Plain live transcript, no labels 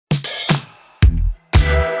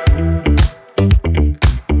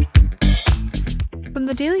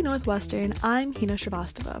the Daily Northwestern, I'm Hina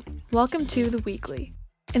Shrivastava. Welcome to The Weekly.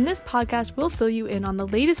 In this podcast, we'll fill you in on the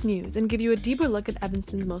latest news and give you a deeper look at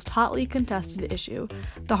Evanston's most hotly contested issue,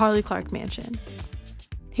 the Harley Clarke Mansion.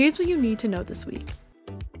 Here's what you need to know this week.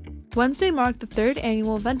 Wednesday marked the third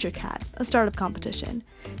annual Venture Cat, a startup competition.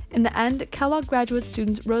 In the end, Kellogg graduate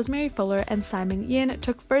students Rosemary Fuller and Simon Yin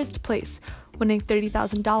took first place, winning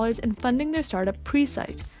 $30,000 and funding their startup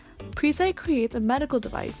Presight. Presight creates a medical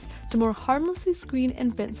device to more harmlessly screen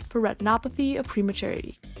infants for retinopathy of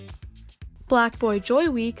prematurity. Black Boy Joy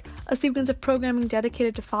Week, a sequence of programming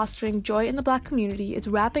dedicated to fostering joy in the Black community, is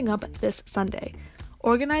wrapping up this Sunday.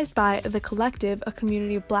 Organized by The Collective, a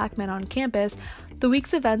community of Black men on campus, the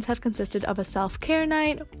week's events have consisted of a self-care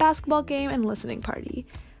night, basketball game, and listening party.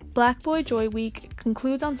 Black Boy Joy Week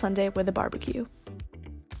concludes on Sunday with a barbecue.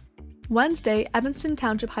 Wednesday, Evanston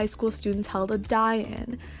Township High School students held a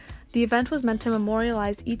die-in. The event was meant to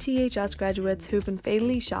memorialize ETHS graduates who've been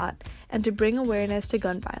fatally shot and to bring awareness to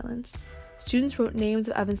gun violence. Students wrote names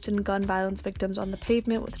of Evanston gun violence victims on the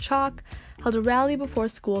pavement with chalk, held a rally before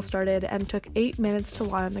school started, and took 8 minutes to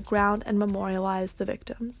lie on the ground and memorialize the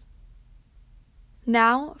victims.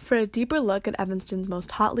 Now, for a deeper look at Evanston's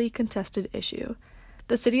most hotly contested issue.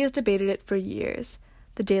 The city has debated it for years.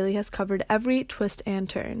 The Daily has covered every twist and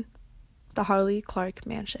turn. The Harley Clarke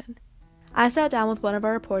Mansion. I sat down with one of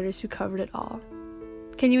our reporters who covered it all.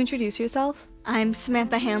 Can you introduce yourself? I'm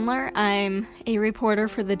Samantha Handler. I'm a reporter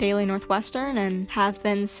for the Daily Northwestern and have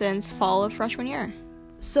been since fall of freshman year.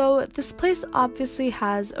 So, this place obviously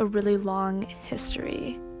has a really long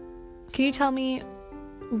history. Can you tell me,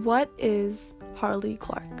 what is Harley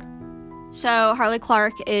Clarke? So, Harley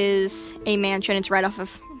Clarke is a mansion. It's right off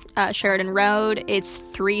of Sheridan Road. It's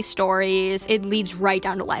 3 stories. It leads right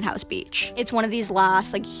down to Lighthouse Beach. It's one of these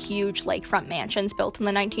last, huge lakefront mansions built in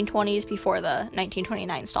the 1920s before the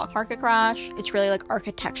 1929 stock market crash. It's really,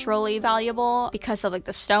 architecturally valuable because of,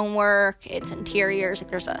 the stonework, its interiors.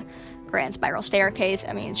 There's a grand spiral staircase.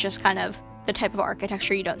 It's just kind of the type of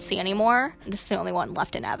architecture you don't see anymore. This is the only one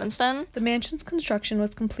left in Evanston. The mansion's construction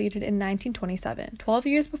was completed in 1927, 12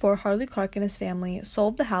 years before Harley Clarke and his family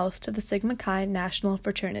sold the house to the Sigma Chi National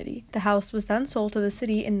Fraternity. The house was then sold to the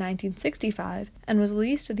city in 1965 and was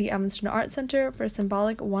leased to the Evanston Art Center for a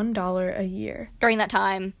symbolic $1 a year. During that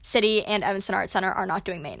time, City and Evanston Art Center are not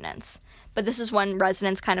doing maintenance. But this is when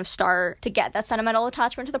residents kind of start to get that sentimental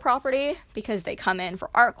attachment to the property because they come in for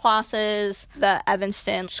art classes. The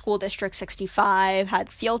Evanston School District 65 had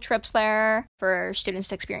field trips there for students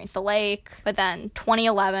to experience the lake. But then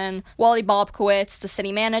 2011, Wally Bobkowitz, the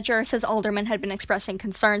city manager, says aldermen had been expressing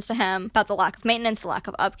concerns to him about the lack of maintenance, the lack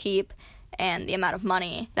of upkeep, and the amount of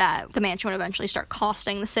money that the mansion would eventually start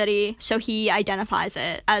costing the city. So he identifies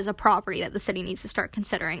it as a property that the city needs to start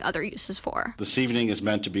considering other uses for. This evening is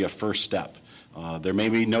meant to be a first step. There may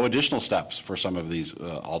be no additional steps for some of these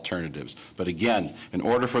alternatives. But again, in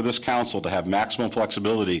order for this council to have maximum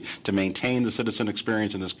flexibility to maintain the citizen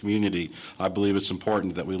experience in this community, I believe it's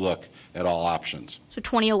important that we look at all options. So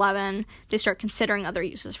 2011, they start considering other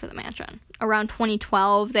uses for the mansion. Around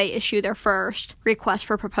 2012, they issue their first request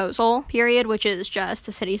for proposal period, which is just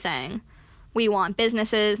the city saying, we want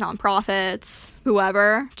businesses, nonprofits,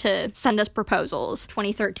 whoever, to send us proposals.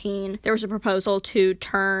 2013, there was a proposal to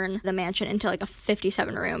turn the mansion into a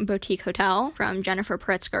 57-room boutique hotel from Jennifer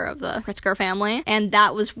Pritzker of the Pritzker family. And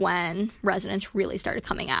that was when residents really started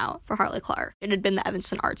coming out for Harley Clarke. It had been the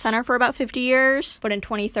Evanston Art Center for about 50 years. But in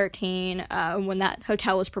 2013, when that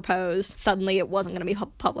hotel was proposed, suddenly it wasn't going to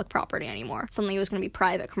be public property anymore. Suddenly it was going to be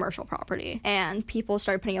private commercial property. And people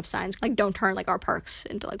started putting up signs don't turn our parks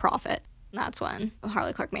into profit. And that's when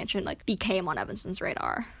Harley Clarke Mansion became on Evanston's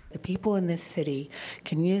radar. The people in this city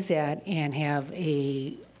can use that and have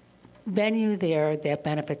a venue there that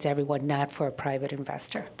benefits everyone, not for a private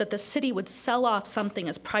investor. That the city would sell off something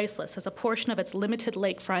as priceless as a portion of its limited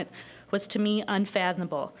lakefront was to me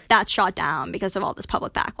unfathomable. That's shot down because of all this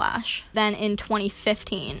public backlash. Then in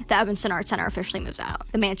 2015, the Evanston Art Center officially moves out.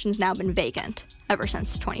 The mansion's now been vacant ever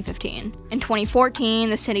since 2015. In 2014,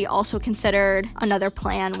 the city also considered another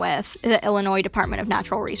plan with the Illinois Department of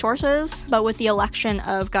Natural Resources, but with the election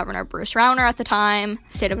of Governor Bruce Rauner at the time,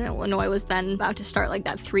 the state of Illinois was then about to start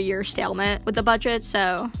that 3-year stalemate with the budget,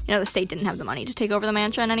 so the state didn't have the money to take over the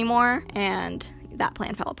mansion anymore, and that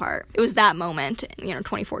plan fell apart. It was that moment,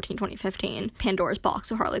 2014, 2015, Pandora's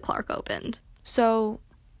box of Harley Clarke opened. So,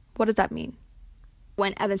 what does that mean?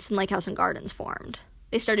 When Evanston Lake House and Gardens formed.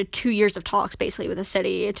 They started 2 years of talks basically with the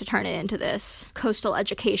city to turn it into this coastal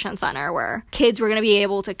education center where kids were going to be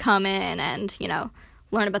able to come in and,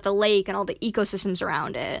 learn about the lake and all the ecosystems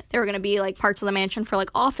around it. There were going to be like parts of the mansion for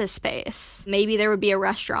like office space. Maybe there would be a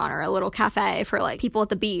restaurant or a little cafe for like people at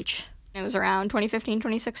the beach. It was around 2015,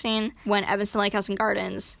 2016 when Evanston Lake House and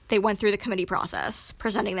Gardens, they went through the committee process,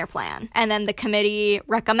 presenting their plan. And then the committee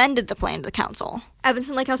recommended the plan to the council.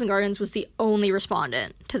 Evanston Lake House and Gardens was the only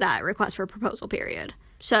respondent to that request for proposal period.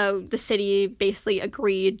 So the city basically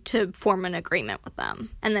agreed to form an agreement with them.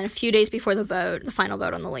 And then a few days before the vote, the final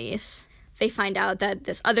vote on the lease, they find out that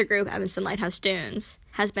this other group, Evanston Lighthouse Dunes,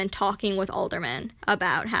 has been talking with aldermen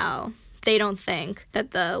about how they don't think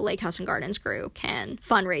that the Lake House and Gardens group can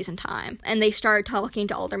fundraise in time. And they start talking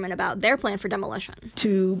to aldermen about their plan for demolition.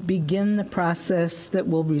 To begin the process that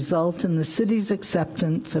will result in the city's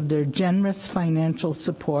acceptance of their generous financial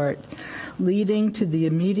support, leading to the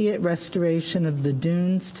immediate restoration of the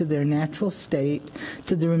dunes to their natural state,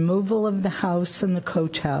 to the removal of the house and the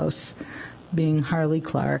coach house, being Harley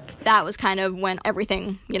Clarke. That was kind of when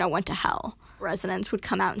everything, went to hell. Residents would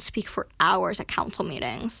come out and speak for hours at council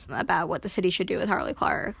meetings about what the city should do with Harley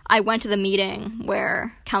Clarke. I went to the meeting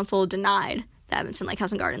where council denied the Evanston Lake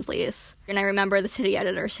House and Gardens lease. And I remember the city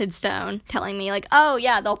editor, Sid Stone, telling me, like, oh,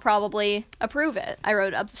 yeah, they'll probably approve it. I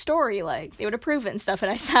wrote up the story, like, they would approve it and stuff.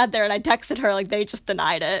 And I sat there and I texted her, like, they just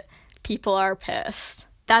denied it. People are pissed.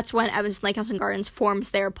 That's when Evanston Lake House and Gardens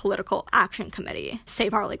forms their political action committee,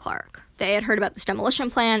 Save Harley Clarke. They had heard about this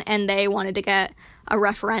demolition plan, and they wanted to get a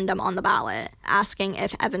referendum on the ballot asking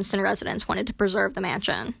if Evanston residents wanted to preserve the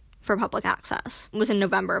mansion for public access. It was in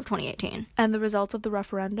November of 2018. And the results of the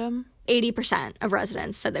referendum? 80% of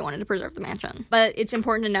residents said they wanted to preserve the mansion. But it's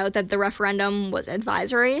important to note that the referendum was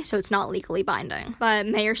advisory, so it's not legally binding. But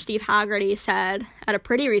Mayor Steve Haggerty said at a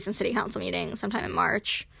pretty recent city council meeting sometime in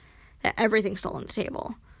March that everything's still on the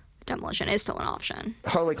table. Demolition is still an option.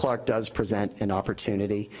 Harley Clarke does present an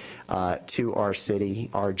opportunity to our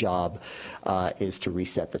city. Our job is to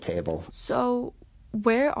reset the table. So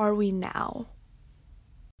where are we now?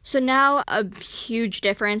 So now a huge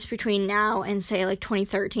difference between now and, say, like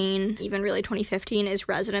 2013, even really 2015, is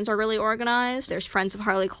residents are really organized. There's Friends of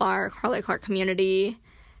Harley Clarke Community,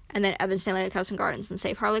 and then Evanston Lake House and Gardens and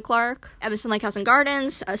Save Harley Clarke. Evanston Lake House and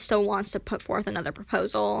Gardens still wants to put forth another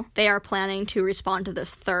proposal. They are planning to respond to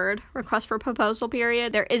this third request for proposal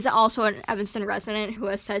period. There is also an Evanston resident who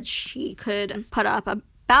has said she could put up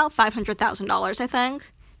about $500,000, I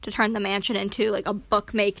think, to turn the mansion into like a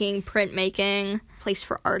bookmaking, printmaking place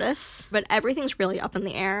for artists. But everything's really up in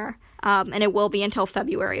the air. And it will be until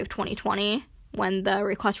February of 2020 when the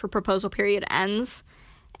request for proposal period ends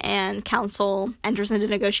and council enters into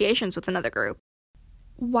negotiations with another group.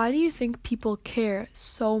 Why do you think people care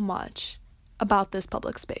so much about this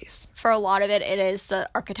public space? For a lot of it, it is the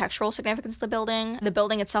architectural significance of the building. The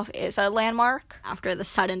building itself is a landmark. After the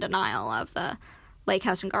sudden denial of the Lake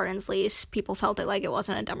House and Gardens lease, people felt it like it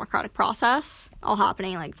wasn't a democratic process, all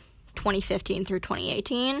happening like 2015 through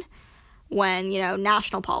 2018, when,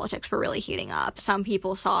 national politics were really heating up. Some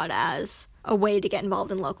people saw it as a way to get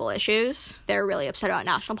involved in local issues. They're really upset about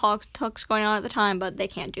national politics going on at the time, but they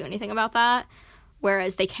can't do anything about that,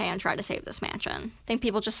 whereas they can try to save this mansion. I think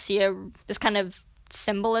people just see this kind of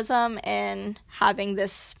symbolism in having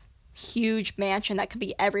this huge mansion that could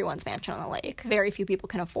be everyone's mansion on the lake. Very few people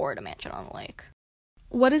can afford a mansion on the lake.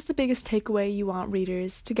 What is the biggest takeaway you want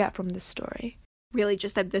readers to get from this story? Really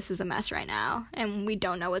just that this is a mess right now, and we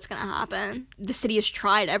don't know what's going to happen. The city has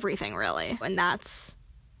tried everything, really, and that's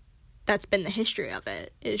been the history of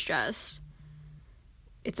it, is just,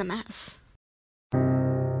 it's a mess.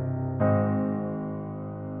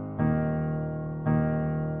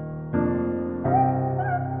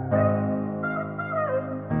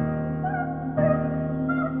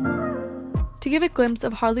 To give a glimpse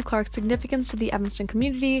of Harley Clarke's significance to the Evanston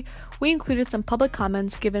community, we included some public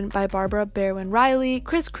comments given by Barbara Berwin-Riley,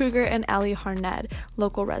 Chris Kruger, and Allie Harned,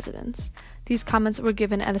 local residents. These comments were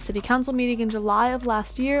given at a city council meeting in July of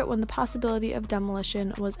last year when the possibility of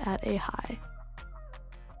demolition was at a high.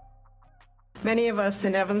 Many of us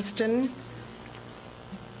in Evanston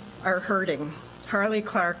are hurting. Harley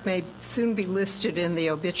Clarke may soon be listed in the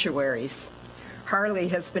obituaries. Harley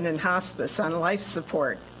has been in hospice on life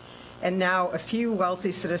support, and now a few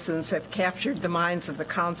wealthy citizens have captured the minds of the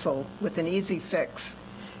council with an easy fix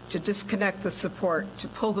to disconnect the support, to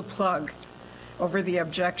pull the plug over the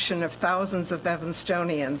objection of thousands of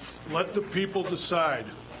Evanstonians. Let the people decide.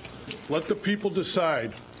 Let the people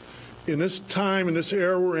decide. In this time, in this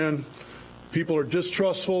era we're in, people are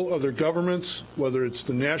distrustful of their governments, whether it's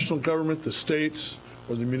the national government, the states,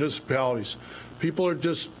 or the municipalities. People are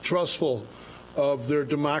distrustful of their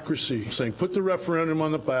democracy, saying put the referendum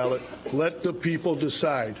on the ballot, let the people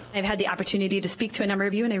decide. I've had the opportunity to speak to a number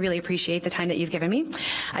of you, and I really appreciate the time that you've given me.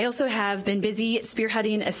 I also have been busy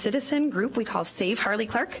spearheading a citizen group we call Save Harley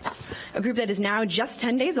Clarke, a group that is now just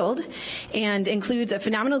 10 days old and includes a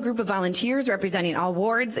phenomenal group of volunteers representing all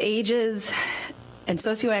wards, ages, and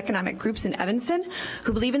socioeconomic groups in Evanston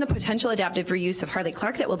who believe in the potential adaptive reuse of Harley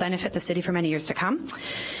Clarke that will benefit the city for many years to come.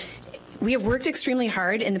 We have worked extremely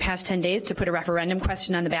hard in the past 10 days to put a referendum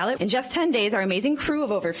question on the ballot. In just 10 days, our amazing crew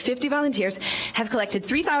of over 50 volunteers have collected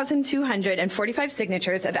 3,245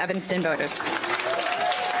 signatures of Evanston voters.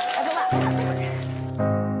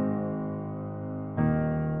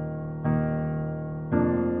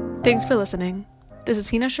 Thanks for listening. This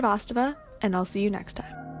is Hina Shrivastava, and I'll see you next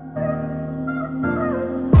time.